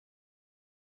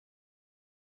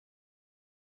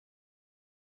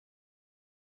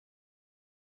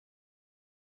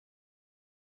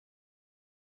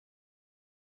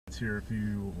here. If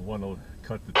you want to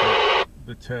cut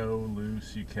the tow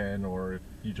loose, you can, or if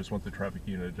you just want the traffic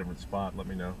unit at a different spot, let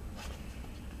me know.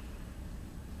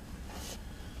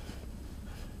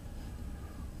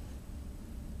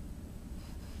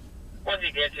 Once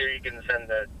you get here, you can send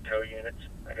the tow units.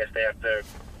 I guess they have to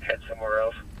head somewhere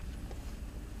else.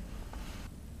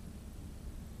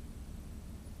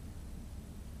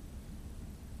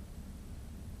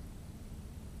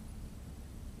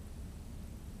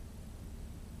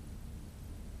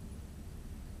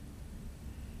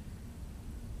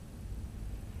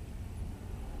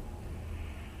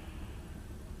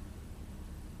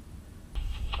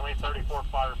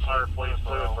 Fire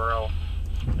Fleetwood Borough.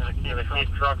 And to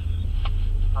keep trucks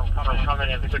from coming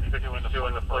in 662 into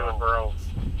Fleetwood Borough.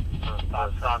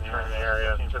 Stop here in the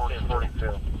area,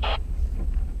 1542.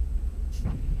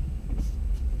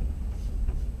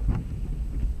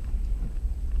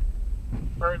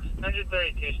 Birds,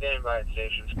 132 standing by at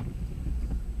station.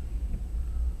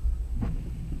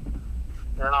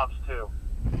 Aeronauts 2.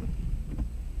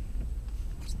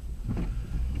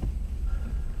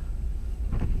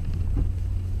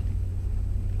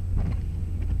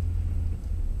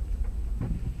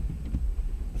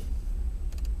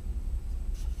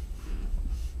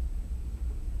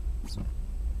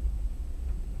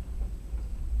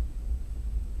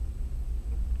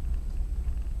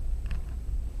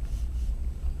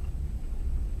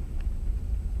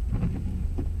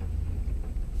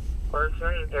 Bird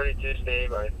 232 stay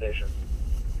by station.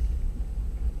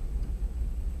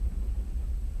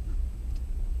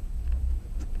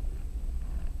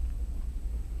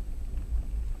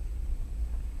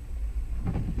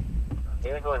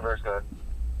 Unit going verse good.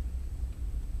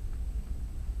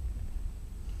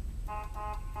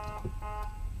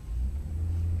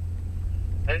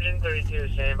 Engine 32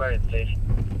 standing by at station.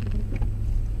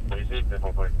 Receive the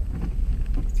full point.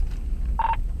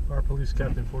 Our police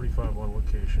captain 45 on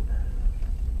location.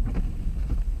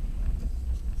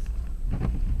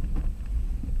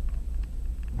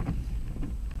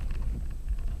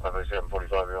 I see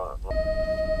 45 you're on.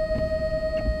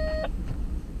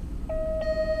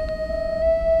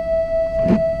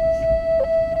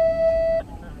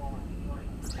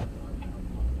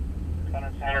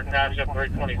 Center Township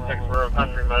 326 Rural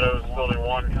Country Meadows, Building 1,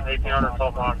 1800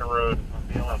 Salt Rocket Road,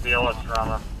 BLS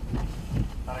drama.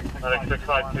 Medic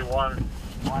 6521,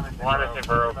 Wyoming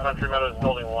Borough, Country Meadows,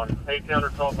 Building 1,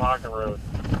 1800 Salt Rocket Road.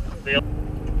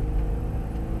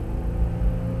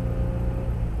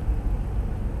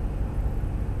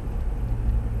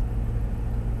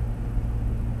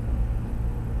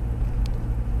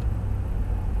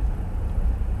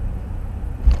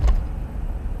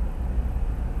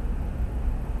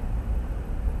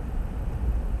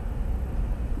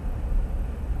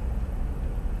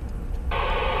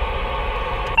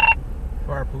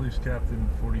 Fire police captain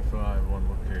 45 on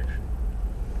location.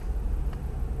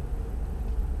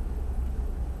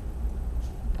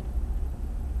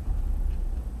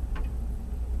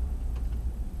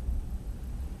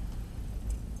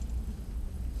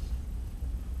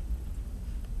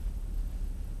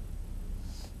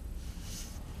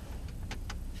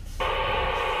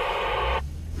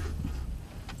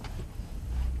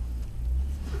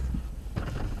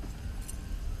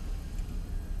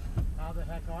 How the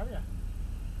heck are you?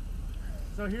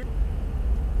 So here.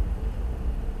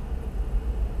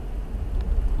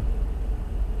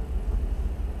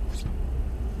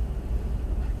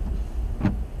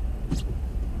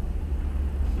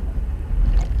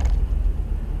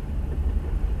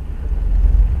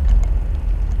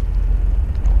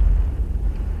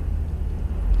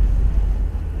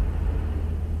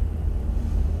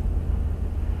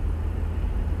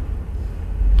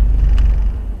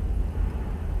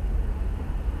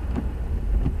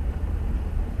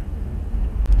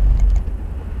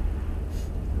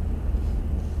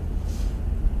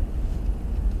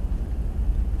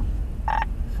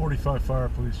 Fire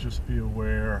police, just be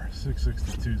aware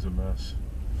 662 is a mess.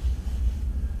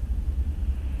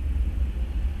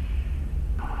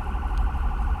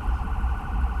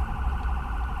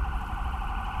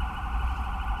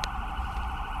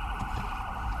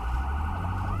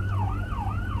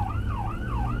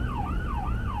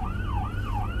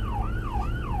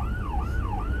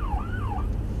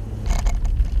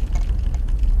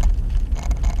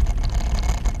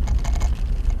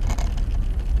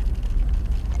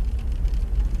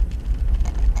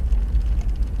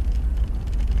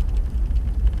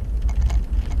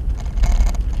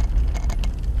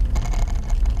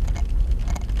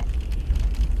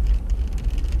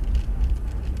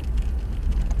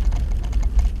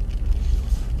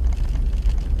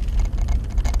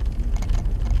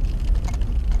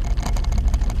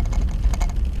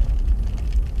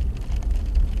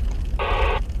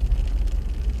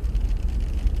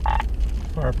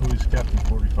 Fire Police Captain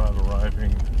 45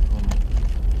 arriving on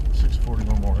 640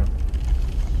 Memorial.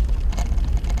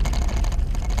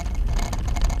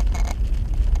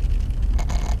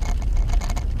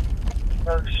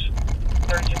 First,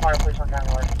 32 Fire Police on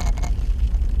County Line.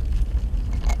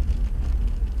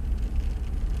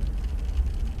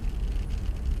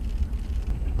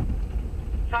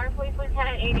 Fire Police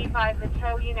Lieutenant 85, the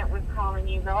tow unit was calling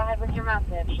you. Go ahead with your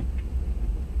message.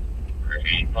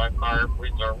 85 Fire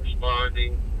Police are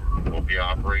responding. We'll be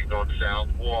operating on South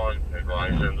 1.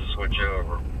 Advise them to switch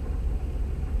over.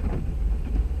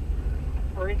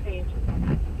 Received.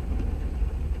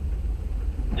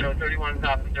 Joe 31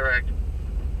 copy direct.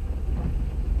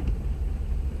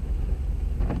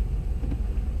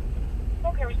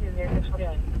 Okay, received. There's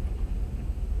 649.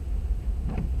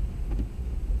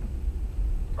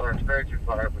 Alright, 32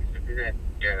 Fire Police. If you didn't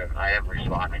get it, I am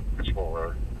responding. It's full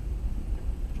road.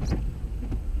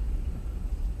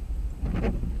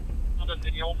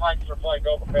 The old lights are flying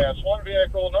overpass. One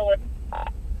vehicle, no way.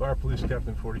 Fire Police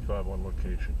Captain 45 on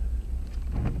location.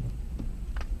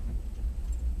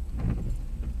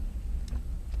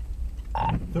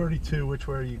 .32, which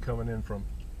way are you coming in from?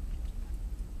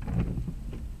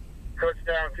 Coach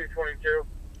down 222.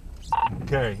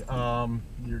 Okay,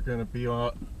 you're gonna be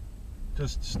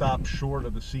just stop short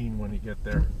of the scene when you get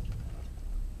there.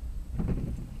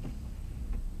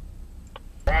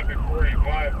 Traffic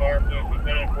 45, Fire Police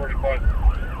Lieutenant 45.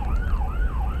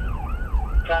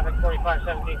 Traffic 45,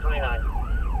 1729.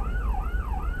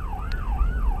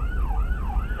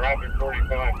 Traffic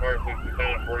 45, Fire Police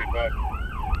Lieutenant 45.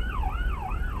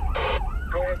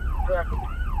 Go ahead, traffic.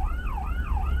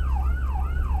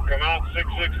 Come out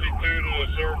 662 to the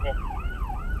circle.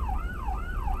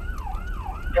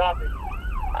 Copy.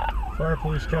 Fire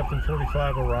Police Captain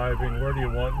 45 arriving. Where do you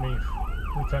want me,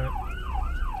 Lieutenant?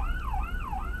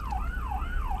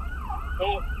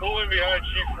 Pull in behind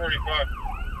Chief 45.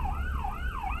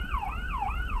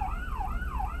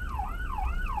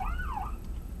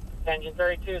 Engine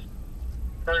 32.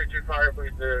 32 Fire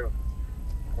Police do.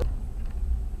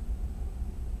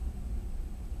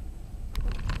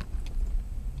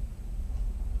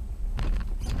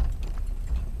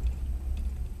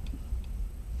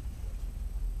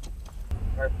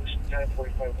 Fire Police Lieutenant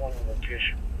 45 1 on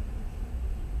location.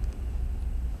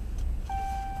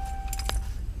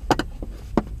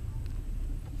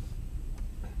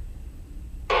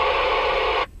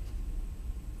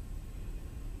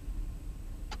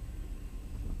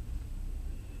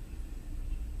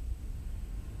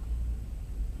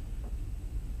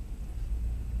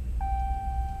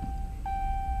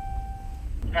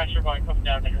 Passerby come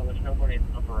down here. There's nobody in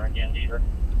the upper end either.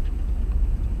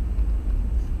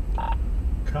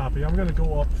 Copy. I'm gonna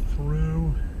go up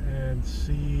through and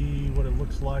see what it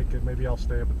looks like, and maybe I'll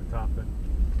stay up at the top then.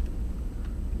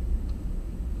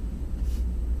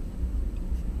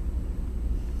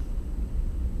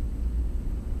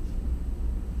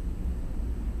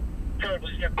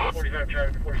 Please get 45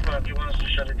 traffic 45. Do you want us to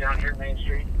shut it down here, Main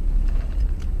Street?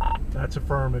 That's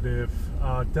affirmative.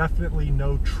 Definitely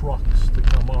no trucks to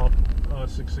come up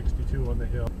 662 on the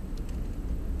hill.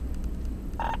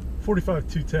 45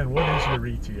 210, what is your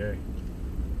ETA?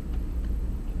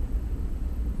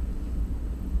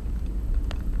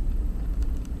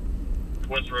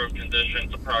 With road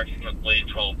conditions, approximately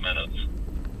 12 minutes.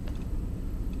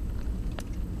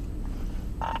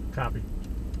 Copy.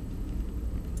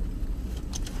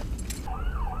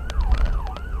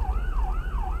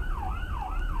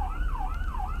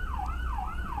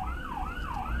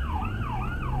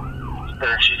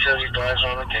 She says he drives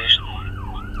on location.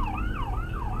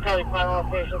 Kelly, final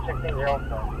location 1604.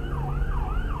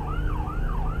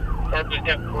 Fire Police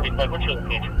Captain 45, what's your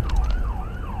location?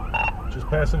 Just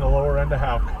passing the lower end of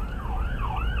Houck.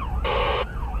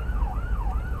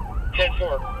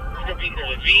 10-4.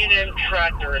 There's a V&M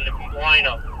tractor in the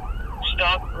lineup.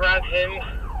 Stop, grab him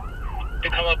to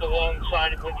come up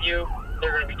alongside with you.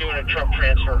 They're going to be doing a truck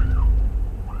transfer.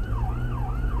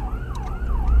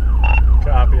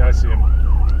 Copy, I see him.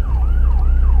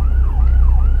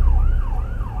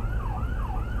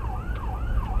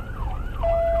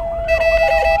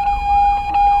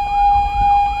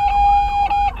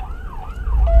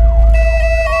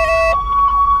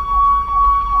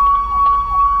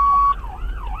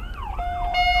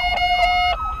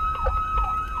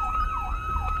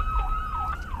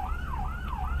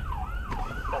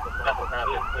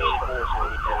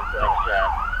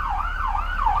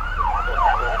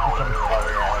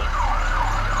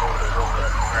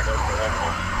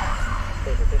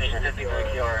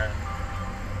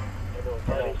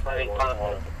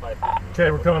 Okay,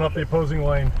 we're coming up the opposing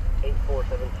lane.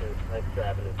 8472, 9th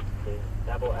Avenue.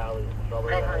 Apple Alley,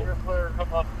 Strawberry Alley. You're clear.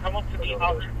 Come up to the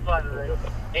opposite side of the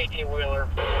 18-wheeler.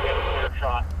 Get a clear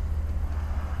shot.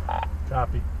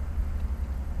 Copy.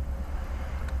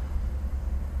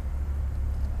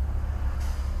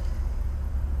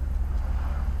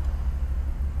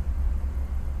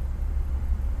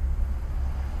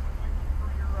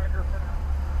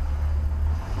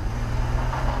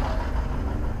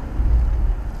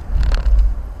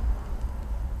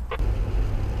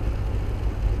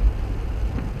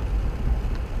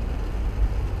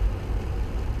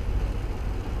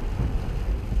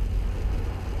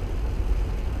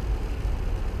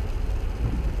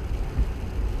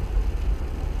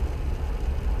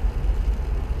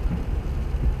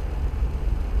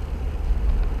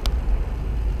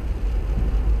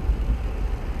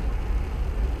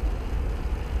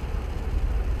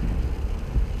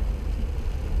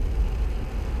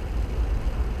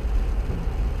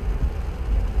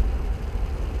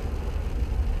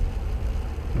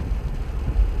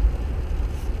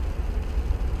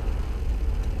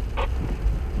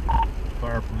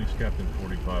 Fire Police Captain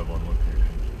 45 on location.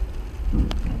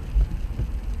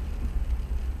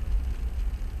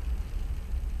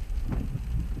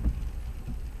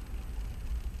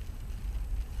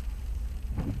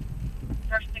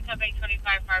 First pickup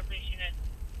 825 Fire Police Unit.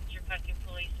 It's requesting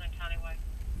police on Countywide.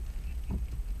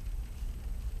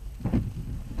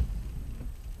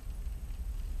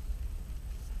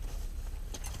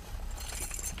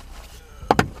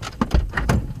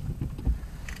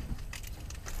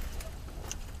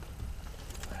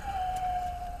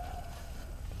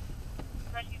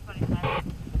 Rescue 25.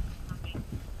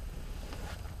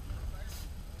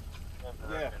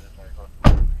 Yeah.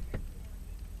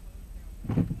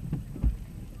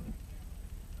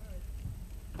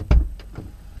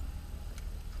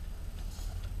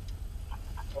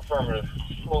 Affirmative.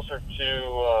 Closer to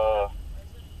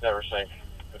Neversink.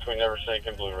 Between Neversink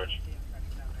and Blue Ridge.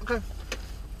 Okay.